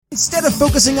Instead of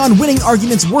focusing on winning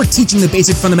arguments, we're teaching the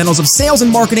basic fundamentals of sales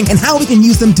and marketing and how we can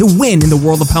use them to win in the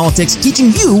world of politics, teaching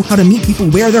you how to meet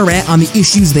people where they're at on the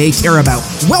issues they care about.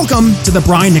 Welcome to The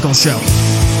Brian Nichols Show.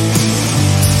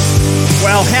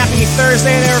 Well, happy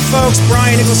Thursday there, folks.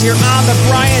 Brian Nichols here on The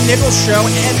Brian Nichols Show,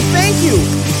 and thank you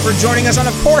for joining us on,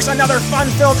 of course, another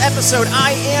fun-filled episode.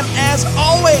 I am, as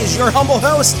always, your humble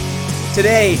host.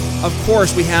 Today, of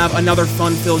course, we have another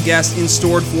fun-filled guest in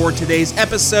store for today's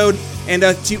episode. And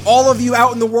to all of you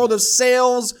out in the world of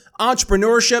sales,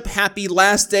 entrepreneurship, happy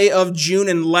last day of June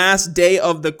and last day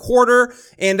of the quarter.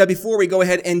 And before we go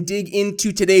ahead and dig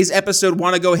into today's episode,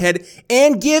 want to go ahead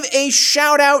and give a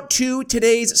shout out to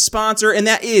today's sponsor, and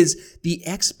that is the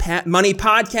Expat Money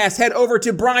Podcast. Head over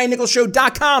to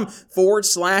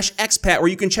briannicholsshow.com/expat, where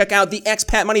you can check out the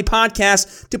Expat Money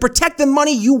Podcast to protect the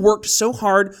money you worked so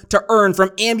hard to earn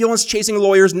from ambulance-chasing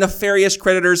lawyers, nefarious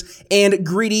creditors, and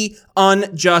greedy,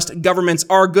 unjust governments.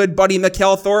 Our good buddy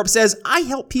Mikkel Thorpe says, I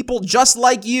help people just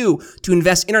like you to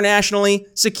invest internationally,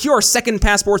 secure second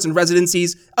passports and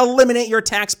residencies, eliminate your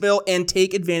tax bill, and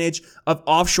take advantage of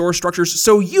offshore structures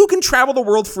so you can travel the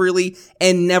world freely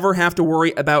and never have to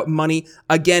worry about money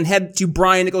again. Head to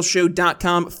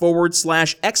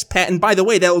briannicholsshow.com/expat. And by the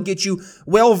way, that will get you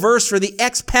well versed for the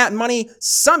Expat Money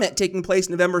Summit taking place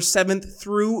November 7th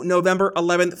through November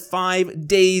 11th, 5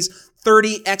 days.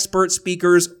 30 expert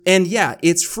speakers, and yeah,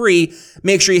 it's free.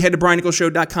 Make sure you head to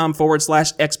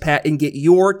briannicholsshow.com/expat and get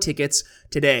your tickets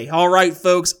today. All right,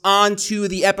 folks, on to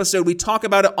the episode. We talk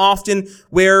about it often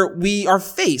where we are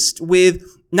faced with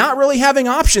not really having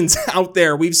options out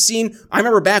there. We've seen, I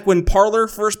remember back when Parler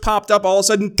first popped up, all of a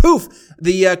sudden, poof,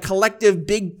 the collective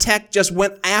big tech just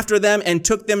went after them and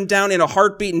took them down in a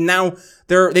heartbeat, and now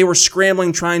they were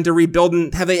scrambling, trying to rebuild.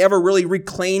 And have they ever really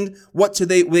reclaimed what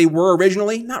they were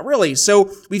originally? Not really.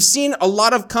 So we've seen a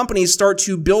lot of companies start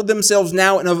to build themselves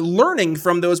now and of learning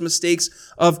from those mistakes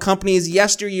of companies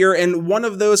yesteryear. And one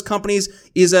of those companies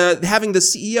is having the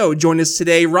CEO join us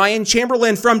today, Ryan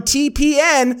Chamberlain from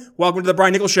TPN. Welcome to the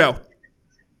Brian Nichols Show.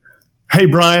 Hey,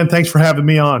 Brian. Thanks for having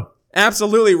me on.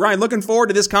 Absolutely, Ryan. Looking forward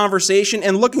to this conversation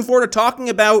and looking forward to talking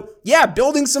about,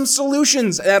 building some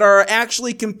solutions that are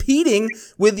actually competing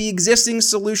with the existing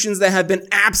solutions that have been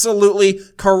absolutely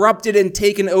corrupted and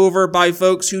taken over by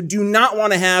folks who do not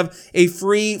want to have a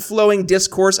free-flowing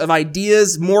discourse of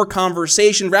ideas, more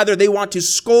conversation. Rather, they want to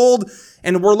scold,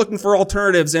 and we're looking for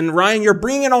alternatives. And Ryan, you're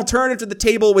bringing an alternative to the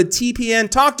table with TPN.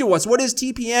 Talk to us. What is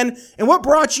TPN, and what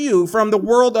brought you from the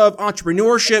world of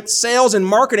entrepreneurship, sales, and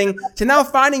marketing to now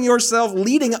finding yourself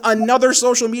leading another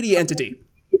social media entity?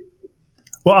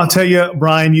 Well, I'll tell you,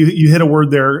 Brian, you hit a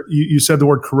word there. You said the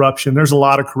word corruption. There's a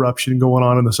lot of corruption going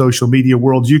on in the social media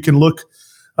world. You can look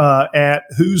at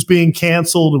who's being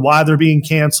canceled and why they're being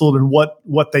canceled and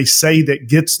what they say that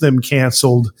gets them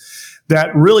canceled.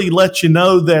 That really lets you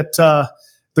know that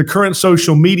the current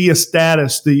social media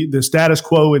status, the status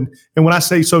quo, and when I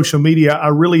say social media, I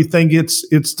really think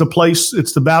it's the place,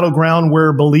 it's the battleground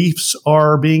where beliefs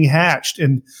are being hatched,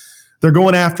 and they're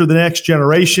going after the next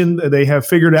generation. They have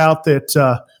figured out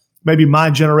that maybe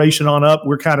my generation on up,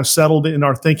 we're kind of settled in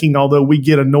our thinking, although we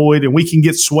get annoyed and we can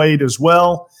get swayed as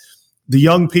well. The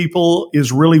young people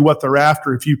is really what they're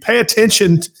after. If you pay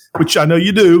attention, which I know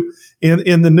you do,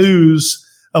 in the news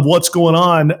of what's going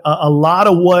on, a lot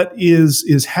of what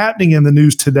is happening in the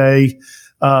news today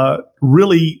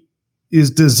really is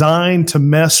designed to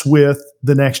mess with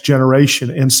the next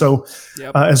generation. And so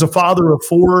as a father of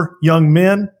 4 young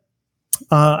men,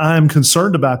 I'm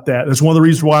concerned about that. That's one of the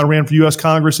reasons why I ran for U.S.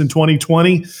 Congress in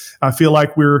 2020. I feel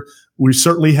like we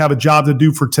certainly have a job to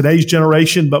do for today's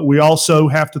generation, but we also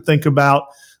have to think about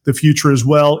the future as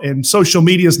well. And social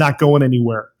media is not going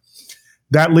anywhere.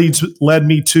 That led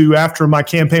me to, after my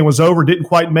campaign was over, didn't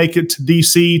quite make it to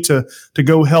D.C. to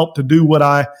go help to do what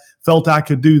I felt I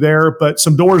could do there. But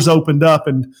some doors opened up,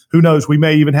 and who knows, we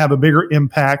may even have a bigger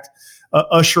impact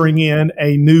ushering in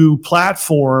a new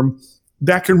platform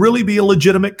that can really be a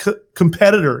legitimate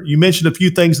competitor. You mentioned a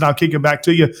few things, and I'll kick it back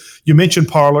to you. You mentioned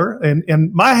Parler,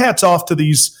 and my hat's off to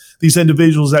these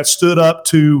individuals that stood up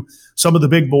to some of the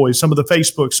big boys, some of the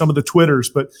Facebooks, some of the Twitters.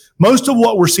 But most of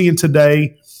what we're seeing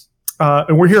today,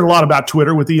 and we're hearing a lot about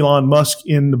Twitter with Elon Musk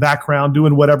in the background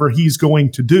doing whatever he's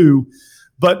going to do.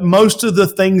 But most of the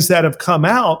things that have come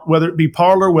out, whether it be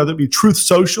Parler, whether it be Truth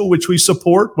Social, which we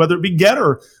support, whether it be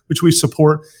Getter, which we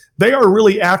support, they are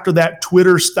really after that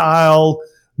Twitter-style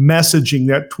messaging,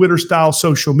 that Twitter-style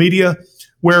social media,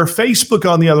 where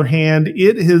Facebook, on the other hand,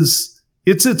 it's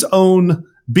its own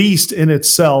beast in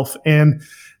itself. And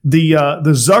the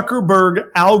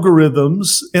Zuckerberg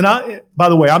algorithms, and by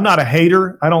the way, I'm not a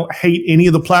hater. I don't hate any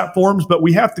of the platforms, but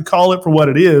we have to call it for what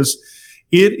it is.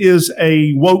 It is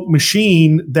a woke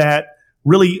machine that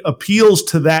really appeals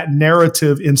to that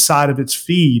narrative inside of its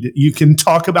feed. You can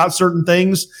talk about certain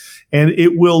things and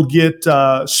it will get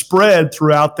spread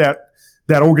throughout that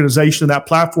organization, that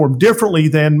platform differently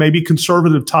than maybe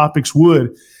conservative topics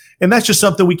would. And that's just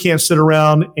something we can't sit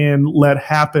around and let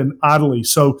happen idly.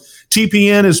 So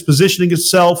TPN is positioning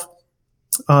itself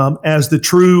as the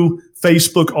true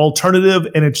Facebook alternative,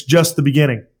 and it's just the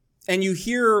beginning. And you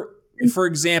hear, for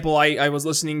example, I was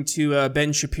listening to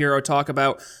Ben Shapiro talk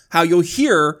about how you'll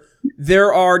hear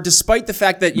there are, despite the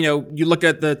fact that, you look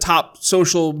at the top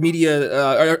social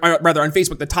media, or rather on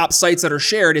Facebook, the top sites that are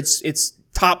shared, it's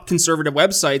top conservative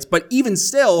websites, but even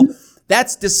still,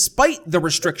 that's despite the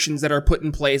restrictions that are put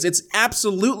in place. It's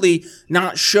absolutely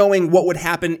not showing what would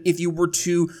happen if you were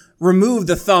to remove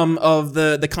the thumb of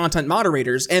the content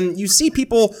moderators. And you see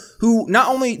people who not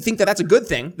only think that that's a good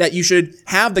thing, that you should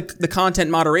have the content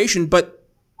moderation, but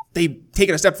they take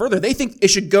it a step further. They think it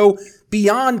should go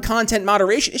beyond content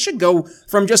moderation. It should go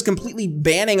from just completely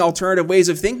banning alternative ways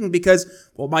of thinking because,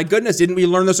 well, my goodness, didn't we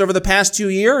learn this over the past 2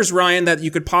 years, Ryan, that you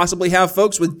could possibly have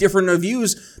folks with different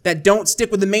views that don't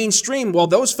stick with the mainstream? Well,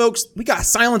 those folks, we got to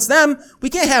silence them. We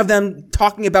can't have them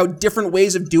talking about different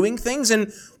ways of doing things.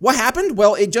 And what happened?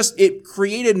 Well, it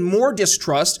created more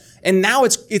distrust. And now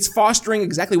it's fostering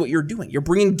exactly what you're doing. You're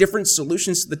bringing different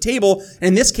solutions to the table. And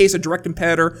in this case, a direct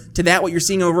competitor to that, what you're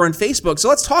seeing over on Facebook. So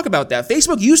let's talk about that.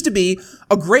 Facebook used to be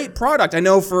a great product. I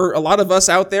know for a lot of us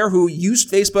out there who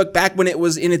used Facebook back when it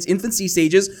was in its infancy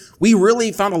stages, we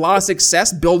really found a lot of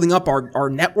success building up our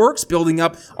networks, building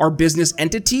up our business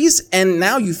entities. And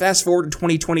now you fast forward to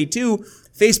 2022,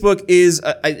 Facebook is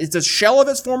it's a shell of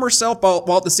its former self,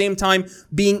 while at the same time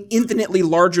being infinitely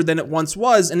larger than it once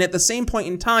was. And at the same point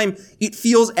in time, it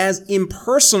feels as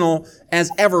impersonal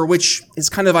as ever, which is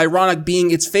kind of ironic,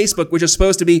 being it's Facebook, which is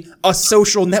supposed to be a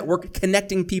social network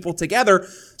connecting people together.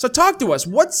 So talk to us.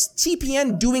 What's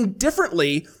TPN doing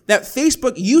differently that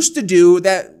Facebook used to do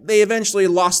that they eventually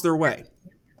lost their way?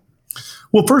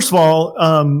 Well, first of all,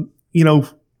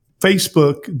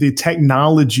 Facebook, the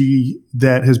technology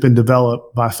that has been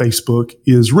developed by Facebook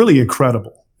is really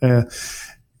incredible.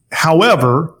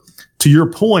 However, to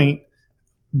your point,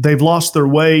 they've lost their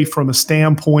way from a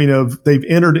standpoint of they've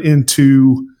entered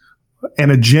into an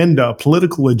agenda, a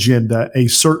political agenda, a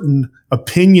certain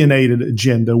opinionated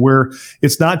agenda where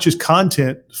it's not just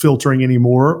content filtering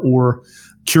anymore or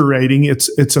curating,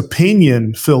 it's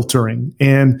opinion filtering.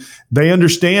 And they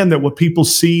understand that what people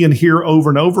see and hear over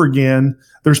and over again,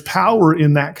 there's power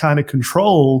in that kind of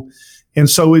control. And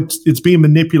so it's being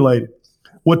manipulated.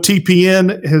 What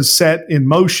TPN has set in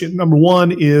motion, number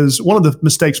one, is one of the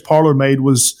mistakes Parler made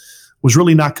was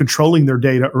really not controlling their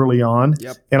data early on.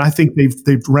 Yep. And I think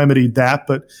they've remedied that.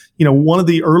 But, one of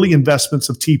the early investments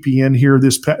of TPN here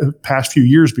this past few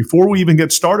years, before we even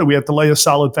get started, we have to lay a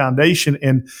solid foundation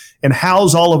and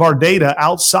house all of our data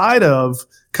outside of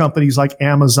companies like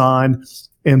Amazon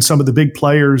and some of the big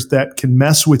players that can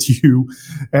mess with you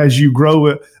as you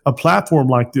grow a platform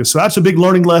like this. So that's a big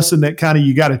learning lesson that kind of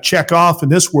you got to check off in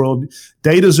this world.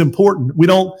 Data is important. We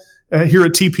don't, here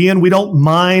at TPN, we don't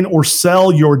mine or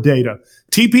sell your data.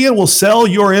 TPN will sell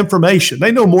your information.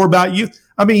 They know more about you.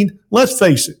 I mean, let's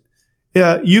face it.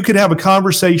 You could have a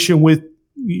conversation with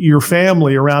your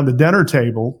family around the dinner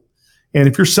table, and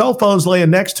if your cell phone's laying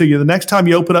next to you, the next time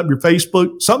you open up your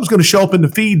Facebook, something's going to show up in the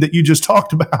feed that you just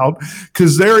talked about,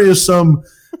 because there is some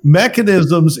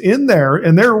mechanisms in there,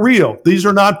 and they're real. These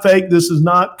are not fake. This is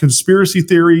not conspiracy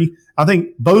theory. I think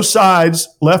both sides,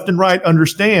 left and right,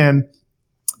 understand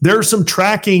there are some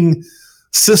tracking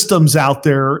systems out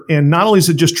there, and not only is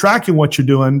it just tracking what you're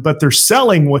doing, but they're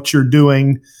selling what you're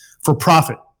doing for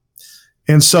profit.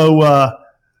 And so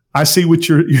I see what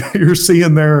you're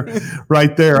seeing there,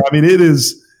 right there. I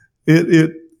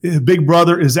mean, Big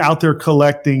Brother is out there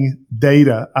collecting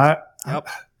data.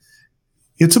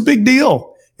 It's a big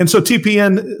deal. And so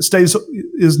TPN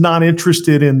is not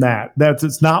interested in that.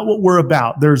 It's not what we're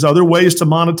about. There's other ways to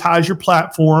monetize your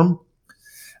platform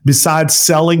besides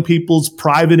selling people's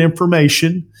private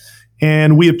information.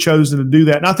 And we have chosen to do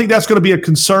that. And I think that's going to be a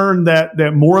concern that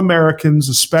more Americans,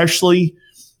 especially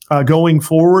going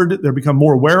forward, they'll become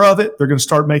more aware of it. They're going to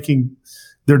start making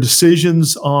their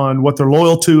decisions on what they're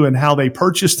loyal to and how they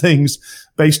purchase things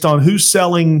based on who's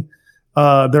selling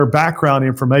their background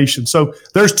information. So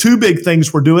there's two big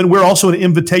things we're doing. We're also an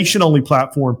invitation-only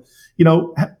platform.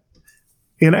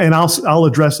 And I'll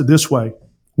address it this way.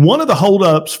 One of the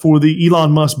holdups for the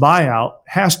Elon Musk buyout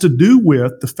has to do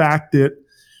with the fact that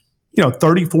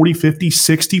 30, 40, 50,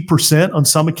 60% on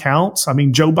some accounts. I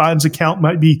mean, Joe Biden's account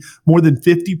might be more than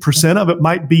 50% of it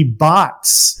might be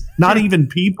bots, not even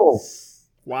people.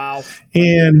 Wow.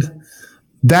 And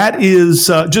that is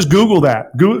just Google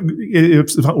that,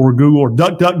 or Google or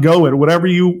DuckDuckGo it, whatever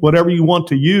you want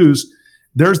to use.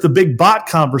 There's the big bot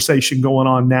conversation going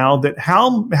on now that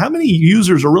how many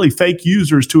users are really fake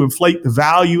users to inflate the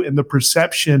value and the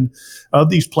perception of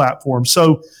these platforms.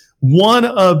 So one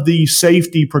of the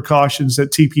safety precautions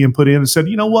that TPN put in and said,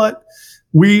 you know what,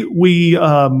 we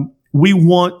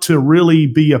want to really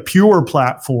be a pure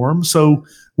platform. So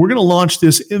we're going to launch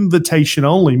this invitation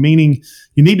only, meaning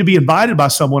you need to be invited by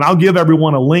someone. I'll give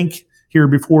everyone a link here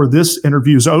before this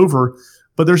interview is over,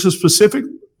 but there's a specific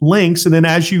links. And then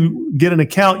as you get an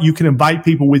account, you can invite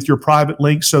people with your private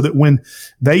link so that when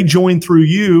they join through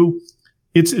you,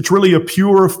 it's really a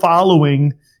pure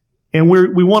following. And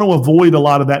we want to avoid a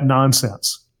lot of that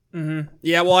nonsense. Mm-hmm.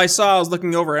 Yeah, well, I was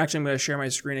looking over. Actually, I'm going to share my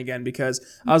screen again because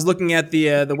I was looking at the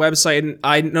website and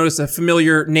I noticed a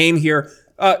familiar name here.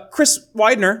 Chris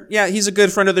Widener, yeah, he's a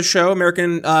good friend of the show,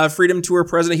 American Freedom Tour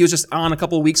president. He was just on a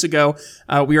couple of weeks ago.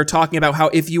 We were talking about how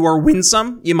if you are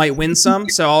winsome, you might win some.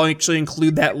 So I'll actually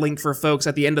include that link for folks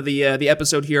at the end of the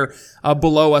episode here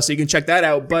below us, so you can check that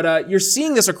out. But you're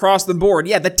seeing this across the board.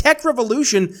 Yeah, the tech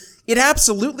revolution, it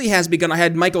absolutely has begun. I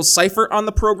had Michael Seifert on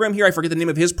the program here. I forget the name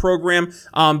of his program,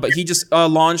 but he just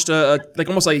launched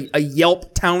almost a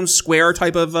Yelp town square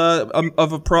type of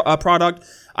a product.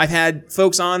 I've had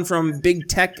folks on from big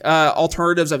tech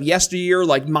alternatives of yesteryear,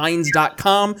 like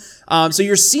Minds.com. So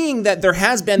you're seeing that there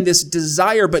has been this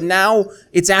desire, but now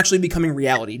it's actually becoming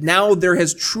reality. Now there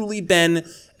has truly been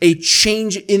a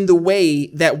change in the way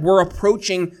that we're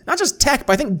approaching not just tech,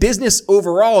 but I think business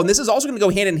overall. And this is also going to go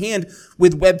hand in hand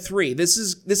with Web3. This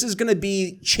is going to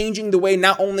be changing the way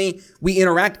not only we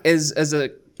interact as a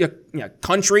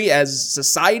country, as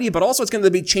society, but also it's going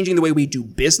to be changing the way we do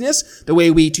business, the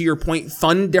way we, to your point,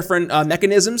 fund different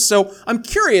mechanisms. So I'm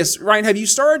curious, Ryan, have you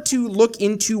started to look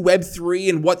into Web3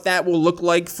 and what that will look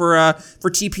like for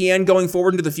TPN going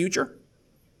forward into the future?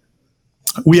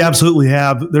 We absolutely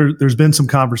have. There's been some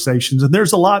conversations, and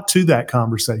there's a lot to that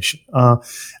conversation.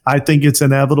 I think it's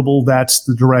inevitable that's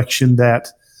the direction that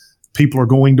people are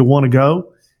going to want to go.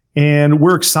 And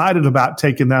we're excited about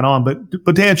taking that on.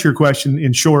 But to answer your question,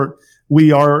 in short, we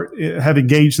have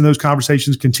engaged in those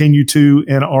conversations, continue to,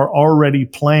 and are already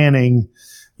planning,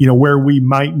 where we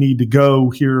might need to go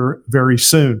here very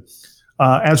soon.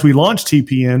 As we launch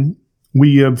TPN,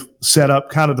 we have set up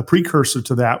kind of the precursor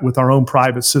to that with our own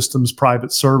private systems,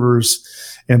 private servers,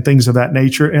 and things of that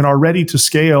nature, and are ready to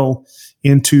scale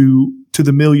to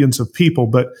the millions of people.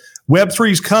 But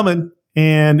Web3 is coming,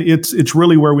 and it's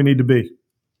really where we need to be.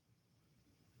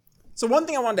 So one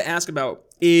thing I wanted to ask about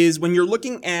is when you're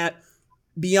looking at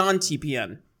beyond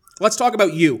TPN, let's talk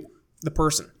about you, the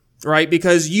person, right?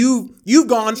 Because you've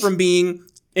gone from being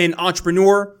an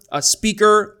entrepreneur, a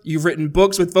speaker, you've written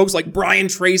books with folks like Brian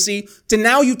Tracy, to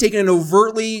now you've taken an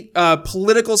overtly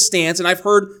political stance. And I've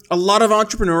heard a lot of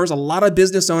entrepreneurs, a lot of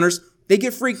business owners, they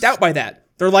get freaked out by that.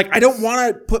 They're like, I don't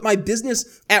want to put my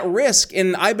business at risk.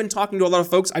 And I've been talking to a lot of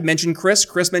folks. I mentioned Chris.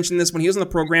 Chris mentioned this when he was on the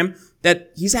program, that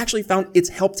he's actually found it's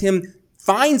helped him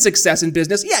find success in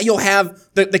business. Yeah, you'll have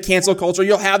the cancel culture.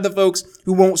 You'll have the folks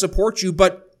who won't support you.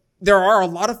 But there are a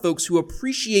lot of folks who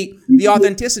appreciate the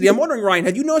authenticity. I'm wondering, Ryan,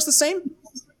 have you noticed the same?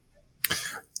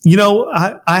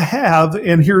 I have.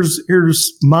 And here's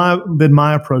been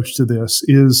my approach to this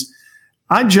is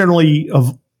I generally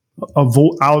I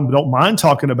don't mind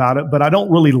talking about it, but I don't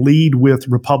really lead with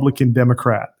Republican,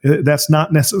 Democrat. That's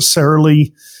not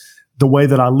necessarily the way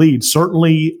that I lead.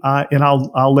 Certainly, and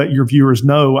I'll let your viewers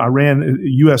know, I ran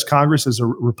U.S. Congress as a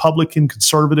Republican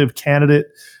conservative candidate,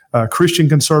 Christian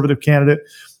conservative candidate,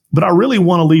 but I really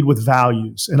want to lead with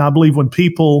values. And I believe when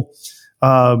people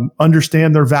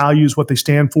understand their values, what they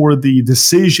stand for, the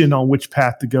decision on which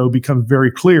path to go becomes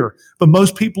very clear. But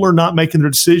most people are not making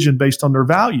their decision based on their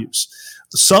values.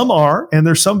 Some are, and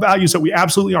there's some values that we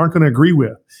absolutely aren't going to agree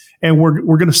with. And we're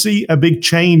going to see a big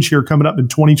change here coming up in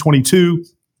 2022.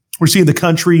 We're seeing the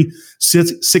country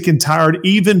sick and tired,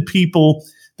 even people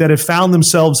that have found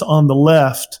themselves on the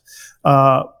left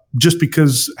just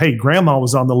because, hey, grandma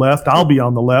was on the left, I'll be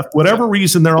on the left. Whatever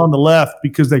reason they're on the left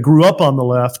because they grew up on the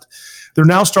left, they're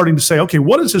now starting to say, okay,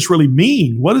 what does this really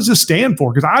mean? What does this stand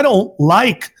for? Because I don't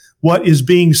like what is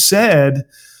being said.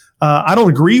 I don't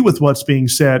agree with what's being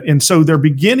said. And so they're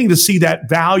beginning to see that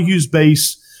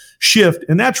values-based shift.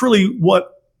 And that's really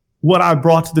what I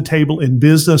brought to the table in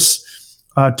business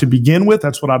to begin with.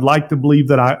 That's what I'd like to believe,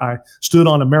 that I stood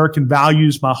on American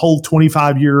values my whole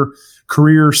 25-year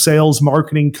career: sales,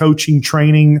 marketing, coaching,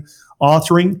 training,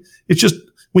 authoring. It's just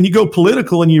when you go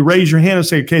political and you raise your hand and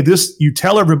say, okay, you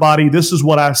tell everybody this is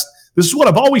what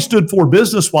I've always stood for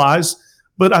business wise,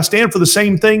 but I stand for the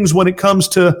same things when it comes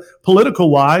to political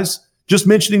wise. Just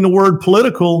mentioning the word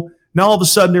political, now all of a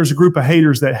sudden there's a group of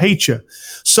haters that hate you.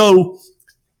 So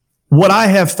what I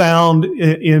have found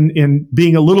in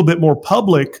being a little bit more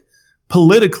public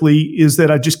politically is that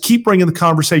I just keep bringing the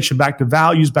conversation back to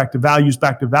values, back to values,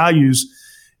 back to values.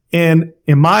 And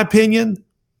in my opinion,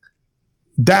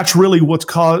 that's really what's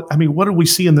caused. I mean, what did we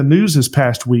see in the news this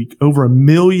past week? Over 1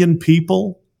 million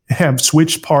people have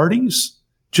switched parties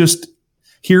just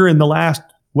here in the last,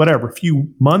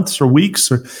 few months or weeks.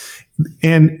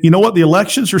 And you know what? The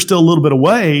elections are still a little bit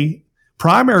away.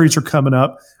 Primaries are coming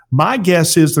up. My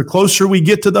guess is the closer we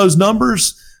get to those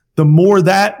numbers, the more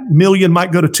that million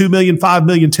might go to 2 million, 5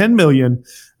 million, 10 million,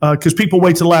 because people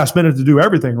wait to the last minute to do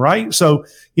everything, right? So,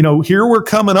 here we're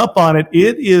coming up on it.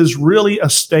 It is really a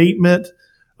statement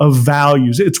of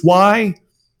values. It's why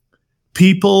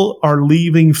people are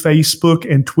leaving Facebook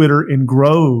and Twitter in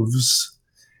groves.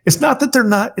 It's not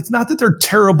that they're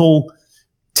terrible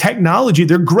technology.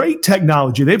 They're great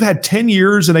technology. They've had 10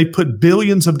 years and they put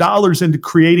billions of dollars into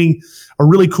creating a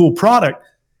really cool product.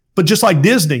 But just like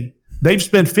Disney, they've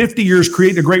spent 50 years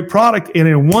creating a great product, and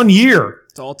in 1 year,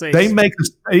 they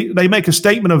make a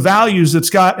statement of values that's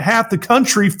got half the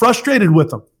country frustrated with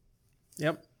them.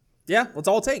 Yep. Yeah, that's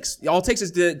all it takes. All it takes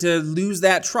is to lose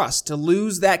that trust, to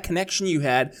lose that connection you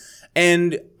had.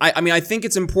 And I think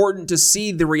it's important to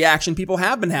see the reaction people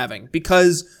have been having,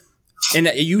 because,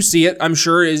 and you see it, I'm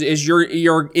sure, as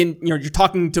you're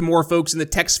talking to more folks in the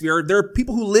tech sphere. There are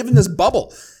people who live in this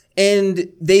bubble, and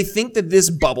they think that this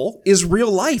bubble is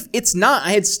real life. It's not.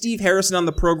 I had Steve Harrison on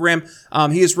the program.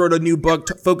 He just wrote a new book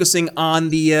focusing on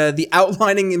the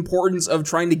outlining importance of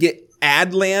trying to get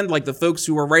ad land, like the folks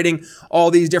who are writing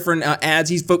all these different ads.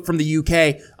 He's from the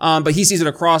UK, but he sees it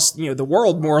across the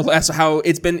world, more or less, how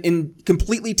it's been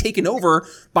completely taken over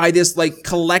by this like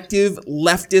collective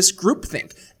leftist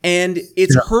groupthink. And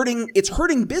it's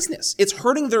hurting business. It's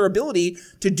hurting their ability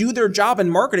to do their job in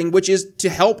marketing, which is to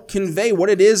help convey what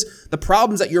it is, the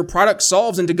problems that your product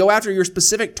solves, and to go after your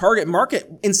specific target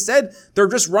market. Instead, they're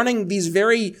just running these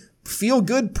very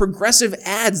feel-good progressive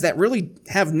ads that really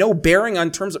have no bearing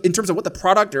in terms of what the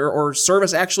product or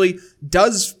service actually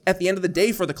does at the end of the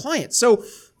day for the client. So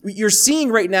you're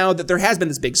seeing right now that there has been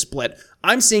this big split.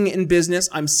 I'm seeing it in business.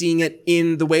 I'm seeing it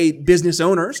in the way business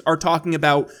owners are talking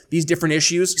about these different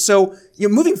issues. So,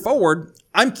 moving forward,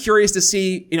 I'm curious to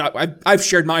see, I've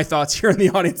shared my thoughts here in the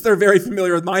audience. They're very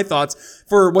familiar with my thoughts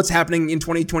for what's happening in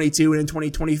 2022 and in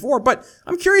 2024. But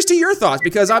I'm curious to your thoughts,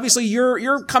 because obviously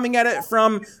you're coming at it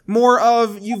from more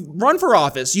of, you've run for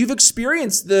office. You've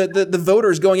experienced the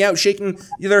voters going out, shaking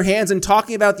their hands and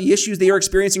talking about the issues they are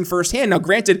experiencing firsthand. Now,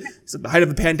 granted, it's at the height of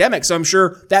the pandemic, so I'm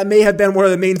sure that may have been one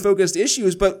of the main focused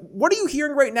issues. But what are you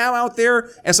hearing right now out there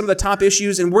as some of the top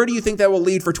issues, and where do you think that will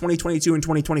lead for 2022 and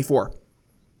 2024?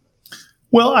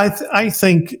 Well, I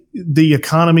think the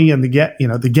economy and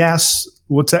the gas,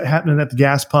 what's that happening at the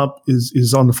gas pump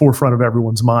is on the forefront of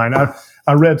everyone's mind. I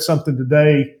read something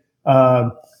today,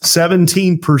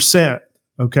 17%.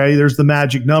 Okay, there's the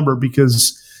magic number,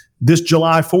 because this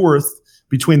July 4th,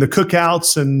 between the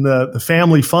cookouts and the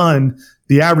family fund,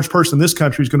 the average person in this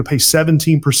country is going to pay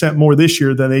 17% more this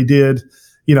year than they did,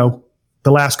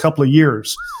 the last couple of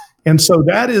years. And so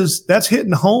that's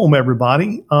hitting home,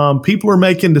 everybody. People are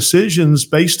making decisions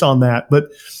based on that,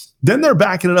 but then they're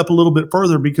backing it up a little bit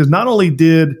further, because not only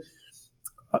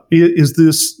is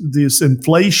this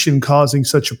inflation causing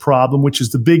such a problem, which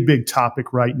is the big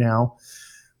topic right now,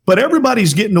 but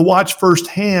everybody's getting to watch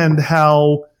firsthand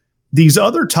how these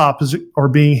other topics are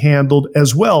being handled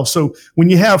as well. So when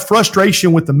you have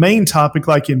frustration with the main topic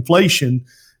like inflation,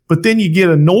 but then you get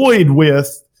annoyed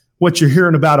with what you're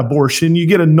hearing about abortion, you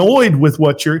get annoyed with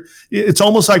it's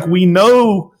almost like we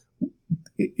know,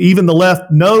 even the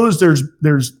left knows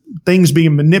there's things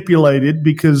being manipulated,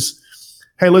 because,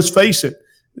 hey, let's face it,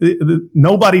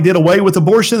 nobody did away with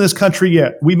abortion in this country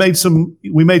yet. We made some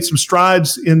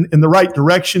strides in the right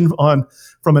direction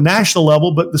from a national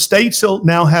level, but the states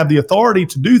now have the authority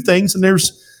to do things, and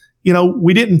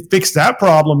we didn't fix that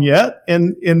problem yet,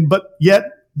 but yet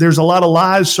there's a lot of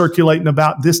lies circulating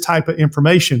about this type of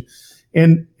information.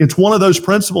 And it's one of those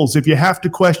principles. If you have to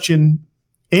question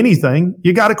anything,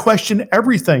 you got to question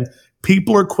everything.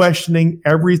 People are questioning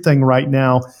everything right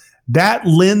now. That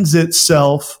lends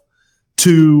itself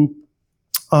to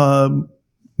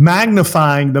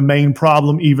magnifying the main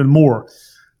problem even more.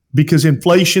 because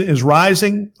inflation is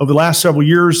rising. Over the last several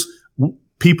years,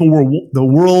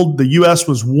 the U.S.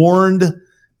 was warned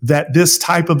that this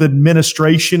type of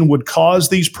administration would cause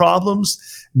these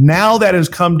problems. Now that has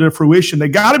come to fruition. They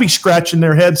got to be scratching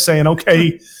their heads saying,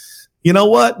 okay, you know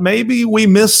what? Maybe we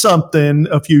missed something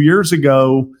a few years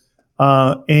ago,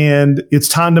 and it's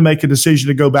time to make a decision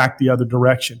to go back the other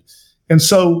direction. And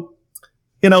so,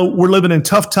 we're living in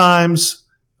tough times.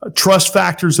 Trust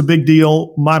factor is a big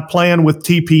deal. My plan with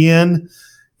TPN,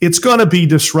 it's going to be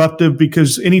disruptive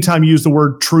because anytime you use the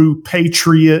word true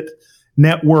patriot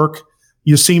network,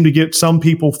 you seem to get some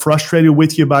people frustrated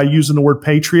with you by using the word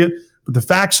patriot. But the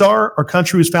facts are our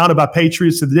country was founded by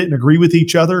patriots that didn't agree with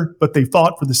each other, but they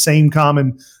fought for the same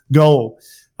common goal.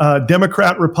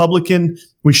 Democrat, Republican,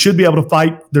 we should be able to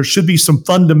fight. There should be some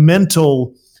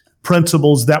fundamental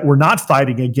principles that we're not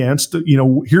fighting against.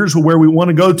 Here's where we want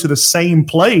to go to the same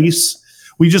place.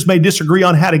 We just may disagree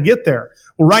on how to get there.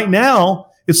 Well, right now,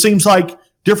 it seems like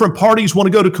different parties want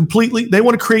to go to they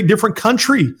want to create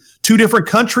two different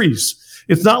countries.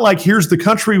 It's not like, here's the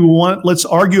country we want, let's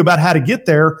argue about how to get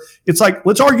there. It's like,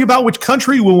 let's argue about which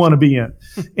country we want to be in.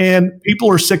 And people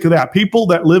are sick of that. People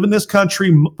that live in this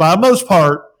country, by the most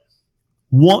part,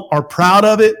 are proud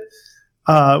of it.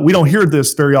 We don't hear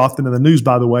this very often in the news,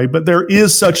 by the way, but there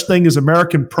is such thing as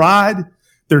American pride.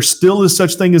 There still is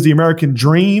such thing as the American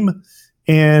dream.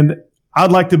 And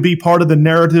I'd like to be part of the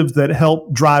narrative that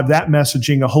helped drive that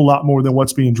messaging a whole lot more than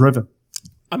what's being driven.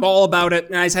 I'm all about it.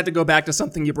 And I just had to go back to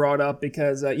something you brought up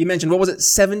because you mentioned, what was it,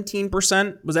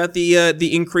 17%? Was that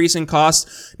the increase in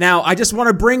cost? Now, I just want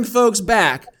to bring folks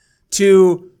back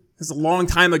to, this is a long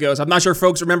time ago, so I'm not sure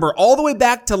folks remember, all the way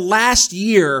back to last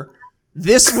year,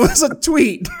 this was a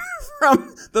tweet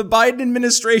from the Biden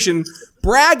administration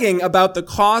bragging about the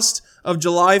cost of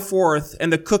July 4th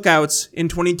and the cookouts in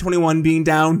 2021 being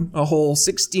down a whole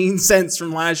 16 cents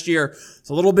from last year. It's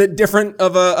a little bit different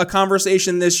of a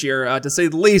conversation this year, to say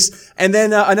the least. And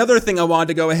then another thing I wanted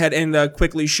to go ahead and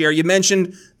quickly share. You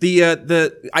mentioned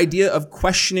the idea of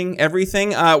questioning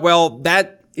everything.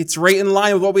 It's right in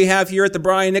line with what we have here at the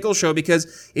Brian Nichols Show,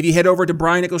 because if you head over to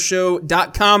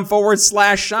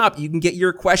briannicholsshow.com/shop, you can get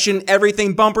your question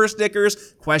everything bumper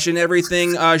stickers, question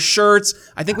everything shirts.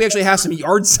 I think we actually have some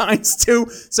yard signs too.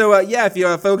 So if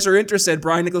you folks are interested,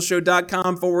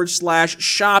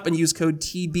 briannicholsshow.com/shop and use code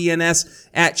TBNS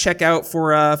at checkout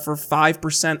for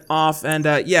 5% off. And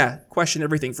question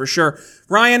everything for sure.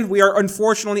 Ryan, we are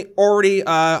unfortunately already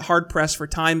hard pressed for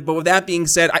time. But with that being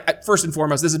said, I first and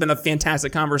foremost, this has been a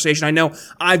fantastic conversation. I know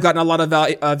I've gotten a lot of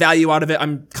value out of it.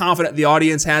 I'm confident the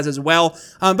audience has as well.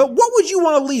 But what would you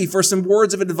want to leave for some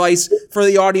words of advice for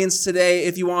the audience today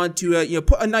if you want to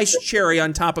put a nice cherry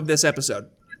on top of this episode?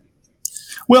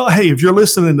 Well, hey, if you're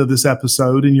listening to this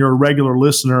episode and you're a regular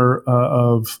listener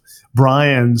of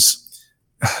Brian's,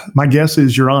 my guess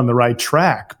is you're on the right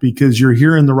track because you're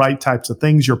hearing the right types of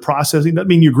things. You're processing. Doesn't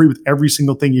mean you agree with every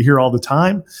single thing you hear all the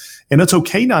time. And it's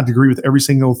okay not to agree with every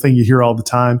single thing you hear all the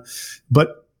time.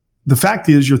 But the fact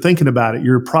is you're thinking about it.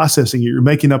 You're processing it. You're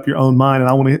making up your own mind. And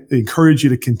I want to encourage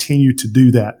you to continue to do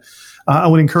that. I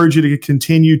would encourage you to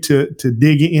continue to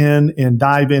dig in and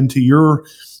dive into your,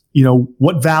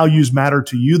 what values matter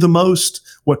to you the most,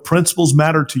 what principles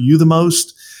matter to you the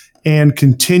most, and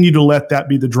continue to let that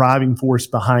be the driving force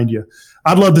behind you.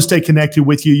 I'd love to stay connected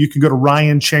with you. You can go to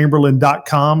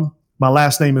ryanchamberlain.com. My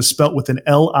last name is spelt with an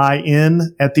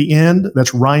L-I-N at the end.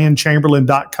 That's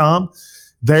ryanchamberlain.com.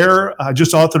 There, I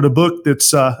just authored a book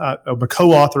that's I'm a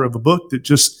co-author of a book that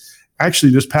just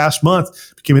this past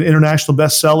month became an international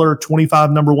bestseller, 25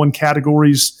 number one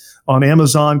categories on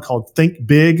Amazon, called Think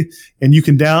Big. And you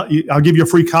can I'll give you a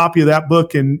free copy of that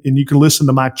book, and you can listen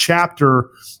to my chapter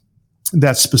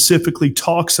that specifically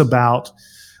talks about,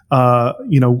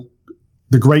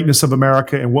 the greatness of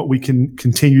America and what we can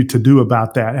continue to do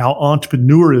about that. How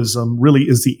entrepreneurism really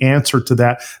is the answer to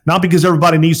that. Not because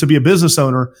everybody needs to be a business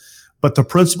owner, but the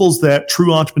principles that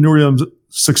true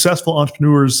successful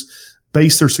entrepreneurs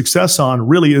base their success on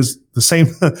really is the same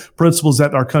principles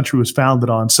that our country was founded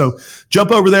on. So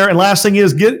jump over there. And last thing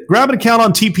is grab an account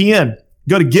on TPN.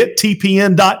 Go to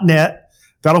gettpn.net.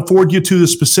 That'll forward you to the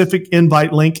specific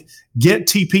invite link,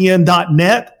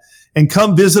 gettpn.net, and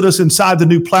come visit us inside the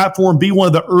new platform. Be one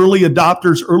of the early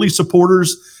adopters, early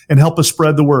supporters, and help us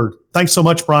spread the word. Thanks so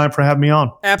much, Brian, for having me on.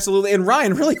 Absolutely. And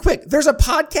Ryan, really quick, there's a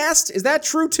podcast. Is that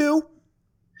true too?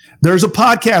 There's a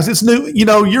podcast. It's new.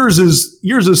 Yours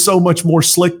is so much more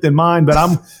slick than mine, but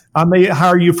I may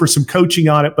hire you for some coaching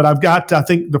on it. But I've got, I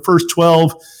think, the first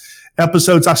 12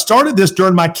 episodes. I started this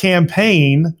during my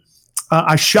campaign.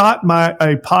 I shot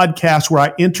a podcast where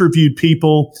I interviewed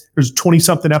people. There's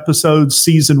 20-something episodes,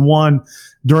 season 1,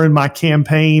 during my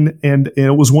campaign, and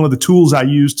it was one of the tools I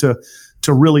used to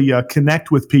really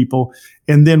connect with people.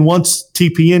 And then once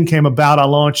TPN came about, I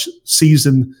launched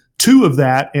season 2 of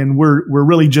that, and we're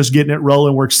really just getting it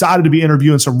rolling. We're excited to be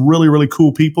interviewing some really, really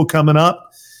cool people coming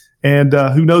up. And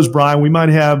who knows, Brian, we might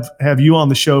have you on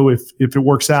the show if it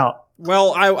works out.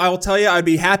 Well, I will tell you, I'd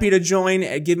be happy to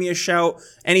join. Give me a shout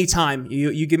anytime.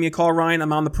 You give me a call, Ryan.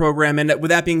 I'm on the program. And with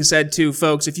that being said, too,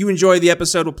 folks, if you enjoy the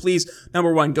episode, well, please,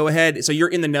 number one, go ahead. So you're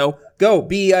in the know. Go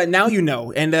be now you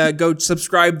know, and go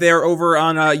subscribe there over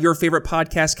on your favorite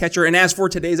podcast catcher. And as for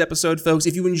today's episode, folks,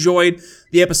 if you enjoyed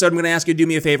the episode, I'm going to ask you to do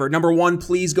me a favor. Number one,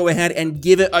 please go ahead and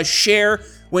give it a share.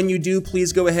 When you do,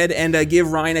 please go ahead and give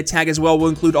Ryan a tag as well. We'll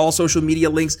include all social media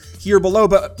links here below.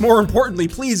 But more importantly,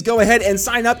 please go ahead and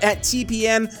sign up at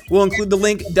TPN. We'll include the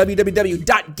link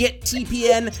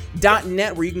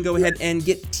www.gettpn.net, where you can go ahead and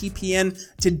get TPN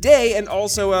today. And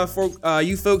also for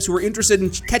you folks who are interested in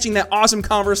catching that awesome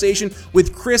conversation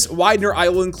with Chris Widener, I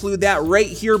will include that right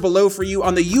here below for you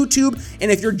on the YouTube.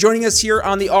 And if you're joining us here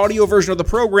on the audio version of the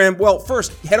program, well,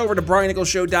 first, head over to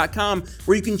BrianNicholsShow.com,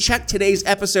 where you can check today's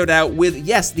episode out with,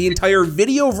 yes, the entire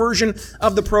video version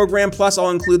of the program, plus I'll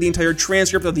include the entire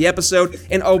transcript of the episode,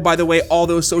 and oh, by the way, all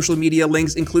those social media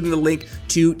links, including the link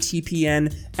to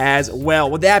TPN as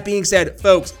well. With that being said,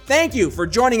 folks, thank you for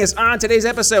joining us on today's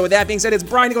episode. With that being said, it's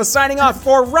Brian Nichols signing off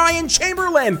for Ryan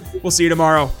Chamberlain. We'll see you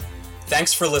tomorrow.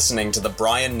 Thanks for listening to The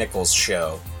Brian Nichols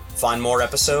Show. Find more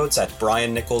episodes at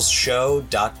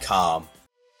briannicholsshow.com.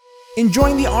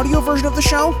 Enjoying the audio version of the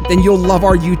show? Then you'll love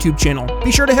our YouTube channel. Be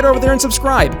sure to head over there and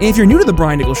subscribe. And if you're new to The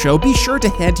Brian Nichols Show, be sure to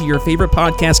head to your favorite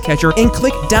podcast catcher and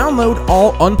click download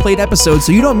all unplayed episodes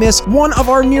so you don't miss one of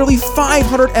our nearly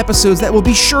 500 episodes that will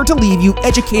be sure to leave you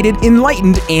educated,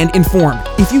 enlightened, and informed.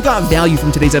 If you got value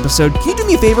from today's episode, can you do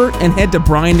me a favor and head to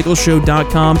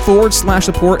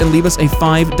briannicholsshow.com/support and leave us a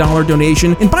 $5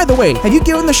 donation? And by the way, have you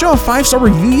given the show a 5-star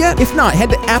review yet? If not, head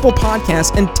to Apple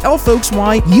Podcasts and tell folks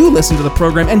why you listen to the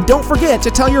program, and don't forget to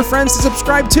tell your friends to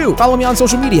subscribe too. Follow me on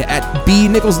social media at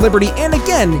 @BNicholsLiberty. And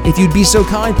again, if you'd be so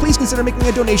kind, please consider making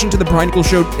a donation to The Brian Nichols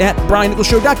Show at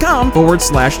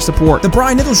briannicholsshow.com/support. The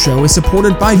Brian Nichols Show is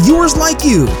supported by viewers like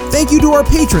you. Thank you to our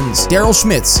patrons, Daryl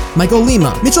Schmitz, Michael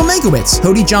Lima, Mitchell Mankiewicz,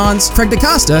 Cody Johns, Craig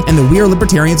DaCosta, and the We Are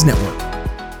Libertarians Network.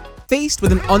 Faced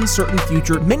with an uncertain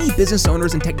future, many business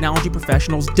owners and technology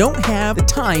professionals don't have the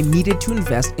time needed to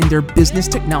invest in their business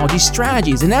technology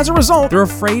strategies, and as a result, they're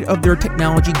afraid of their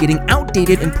technology getting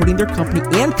outdated and putting their company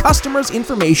and customers'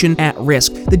 information at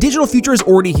risk. The digital future is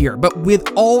already here, but with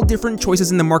all different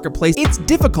choices in the marketplace, it's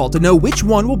difficult to know which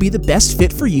one will be the best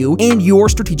fit for you and your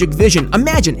strategic vision.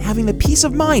 Imagine having the peace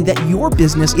of mind that your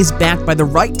business is backed by the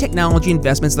right technology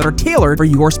investments that are tailored for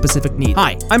your specific needs.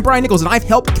 Hi, I'm Brian Nichols, and I've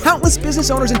helped countless business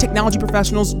owners and technology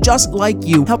professionals just like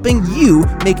you, helping you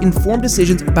make informed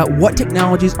decisions about what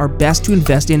technologies are best to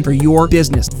invest in for your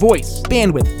business. Voice,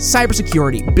 bandwidth,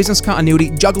 cybersecurity, business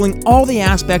continuity, juggling all the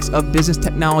aspects of business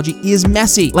technology is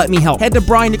messy. Let me help. Head to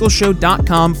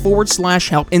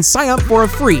briannicholsshow.com/help and sign up for a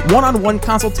free one-on-one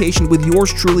consultation with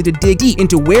yours truly to dig deep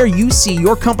into where you see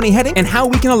your company heading and how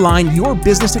we can align your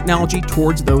business technology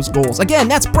towards those goals. Again,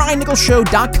 that's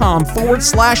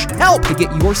briannicholsshow.com/help to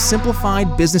get your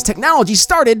simplified business technology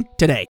started today.